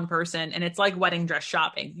marrying this one person and it's like wedding dress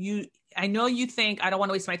shopping. I know you think I don't want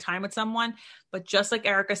to waste my time with someone, but just like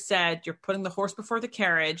Erika said, you're putting the horse before the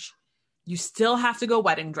carriage. You still have to go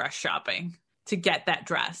wedding dress shopping to get that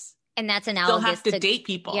dress. And that's analogous. Still have to date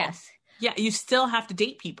people. Yes. Yeah. You still have to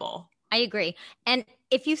date people. I agree. And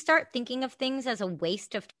if you start thinking of things as a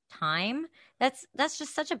waste of time, that's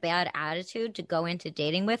just such a bad attitude to go into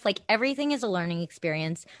dating with. Like everything is a learning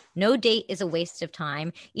experience. No date is a waste of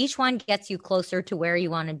time. Each one gets you closer to where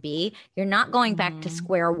you want to be. You're not going back to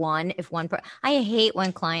square one. I hate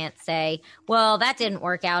when clients say, well, that didn't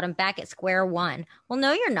work out. I'm back at square one. Well,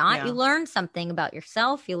 no, you're not. Yeah. You learned something about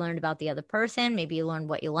yourself. You learned about the other person. Maybe you learned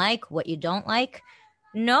what you like, what you don't like.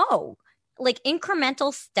 No. Like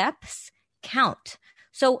incremental steps count.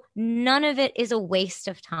 So none of it is a waste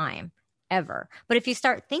of time ever. But if you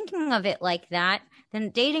start thinking of it like that, then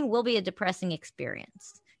dating will be a depressing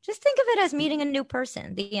experience. Just think of it as meeting a new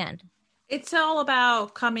person, the end. It's all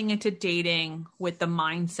about coming into dating with the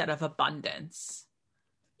mindset of abundance.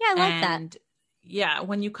 Yeah, I like that. yeah,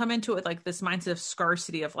 when you come into it like this mindset of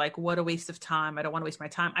scarcity of like, what a waste of time. I don't want to waste my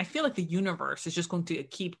time. I feel like the universe is just going to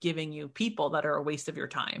keep giving you people that are a waste of your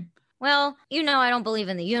time. Well, I don't believe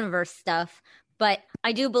in the universe stuff, but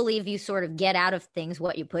I do believe you sort of get out of things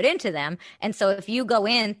what you put into them. And so if you go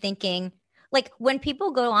in thinking, like when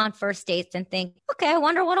people go on first dates and think, okay, I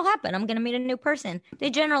wonder what'll happen. I'm going to meet a new person. They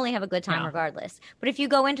generally have a good time regardless. But if you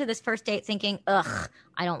go into this first date thinking, ugh,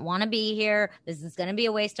 I don't want to be here. This is going to be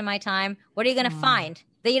a waste of my time. What are you going to find?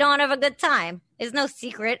 That you don't have a good time. It's no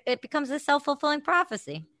secret. It becomes a self-fulfilling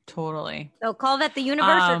prophecy. Totally. So call that the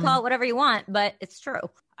universe or call it whatever you want, but it's true.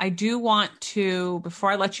 I do want to,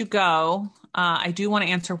 before I let you go, I do want to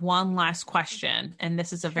answer one last question. And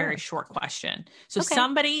this is a very short question. So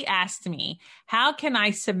somebody asked me, how can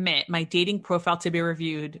I submit my dating profile to be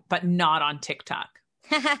reviewed, but not on TikTok?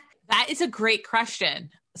 That is a great question.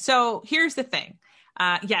 So here's the thing.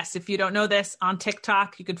 Yes, if you don't know this, on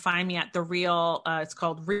TikTok, you can find me at it's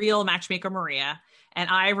called Real Matchmaker Maria. And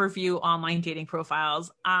I review online dating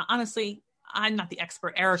profiles. Honestly, I'm not the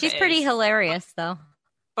expert. Erika She's pretty hilarious, though.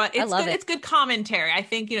 But it's good. It's good commentary. I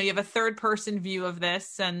think, you have a third person view of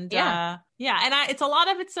this, and it's a lot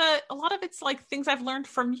of it's like things I've learned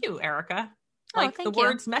from you, Erika. Like the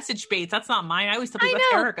words message baits. That's not mine. I always tell people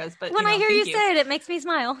that's Erika's. But when I hear you say it makes me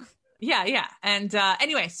smile. Yeah. And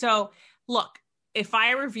anyway, so look, if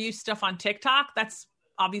I review stuff on TikTok, that's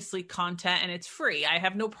obviously content and it's free. I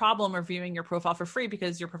have no problem reviewing your profile for free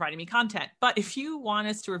because you're providing me content. But if you want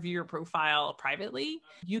us to review your profile privately,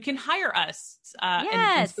 you can hire us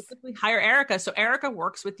and specifically hire Erika. So Erika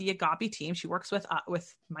works with the Agape team. She works with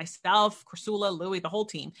myself, Crisula, Louie, the whole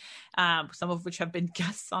team, some of which have been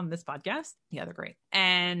guests on this podcast. Yeah, they're great.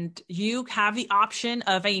 And you have the option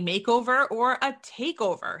of a makeover or a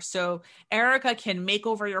takeover. So Erika can make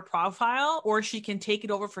over your profile or she can take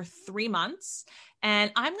it over for 3 months.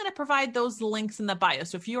 And I'm going to provide those links in the bio.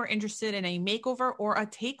 So if you are interested in a makeover or a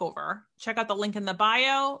takeover, check out the link in the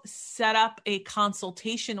bio, set up a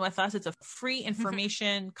consultation with us. It's a free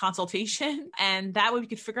information consultation. And that way we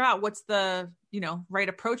could figure out what's the, right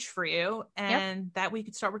approach for you. And that we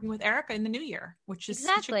could start working with Erika in the new year, which is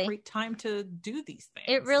such a great time to do these things.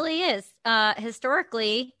 It really is.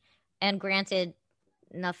 Historically, and granted,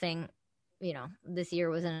 nothing this year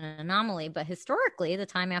was an anomaly, but historically, the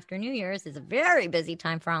time after New Year's is a very busy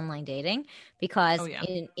time for online dating because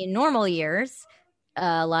in normal years,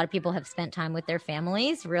 a lot of people have spent time with their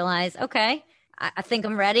families, realize, okay, I think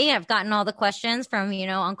I'm ready. I've gotten all the questions from,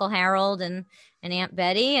 Uncle Harold and Aunt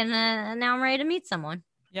Betty, and now I'm ready to meet someone.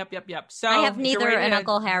 Yep. So I have neither an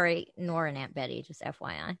Uncle Harry nor an Aunt Betty, just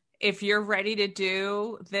FYI. If you're ready to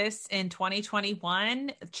do this in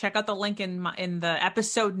 2021, check out the link in the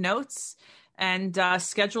episode notes and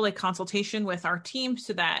schedule a consultation with our team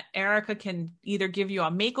so that Erika can either give you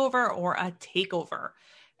a makeover or a takeover.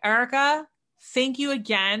 Erika, thank you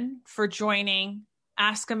again for joining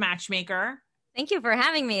Ask a Matchmaker. Thank you for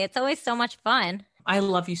having me. It's always so much fun. I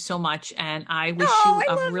love you so much, and I wish you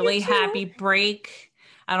a really happy break.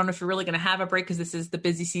 I don't know if you're really going to have a break because this is the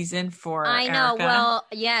busy season for I know. Erika. Well,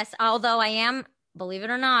 yes. Although I am, believe it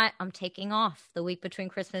or not, I'm taking off the week between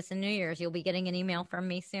Christmas and New Year's. You'll be getting an email from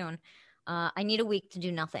me soon. I need a week to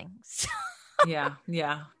do nothing. Yeah.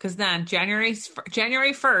 Because then January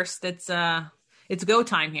 1st, it's go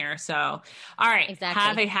time here. So, all right. Exactly.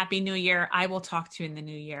 Have a happy New Year. I will talk to you in the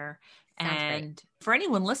new year. Sounds and great. For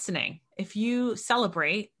anyone listening, if you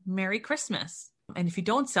celebrate, Merry Christmas. And if you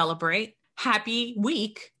don't celebrate, happy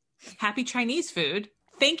week, happy Chinese food.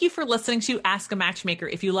 Thank you for listening to Ask a Matchmaker.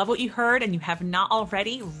 If you love what you heard and you have not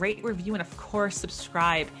already, rate, review, and of course,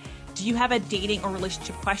 subscribe. Do you have a dating or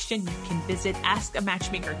relationship question? You can visit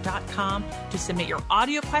askamatchmaker.com to submit your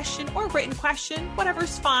audio question or written question.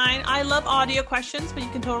 Whatever's fine. I love audio questions, but you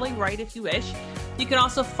can totally write if you wish. You can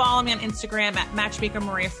also follow me on Instagram at Matchmaker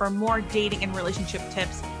Maria for more dating and relationship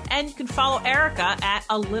tips. And you can follow Erika at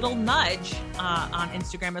A Little Nudge on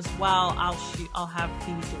Instagram as well. I'll have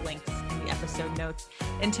these links in the episode notes.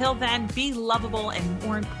 Until then, be lovable and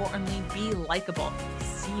more importantly, be likable.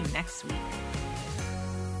 See you next week.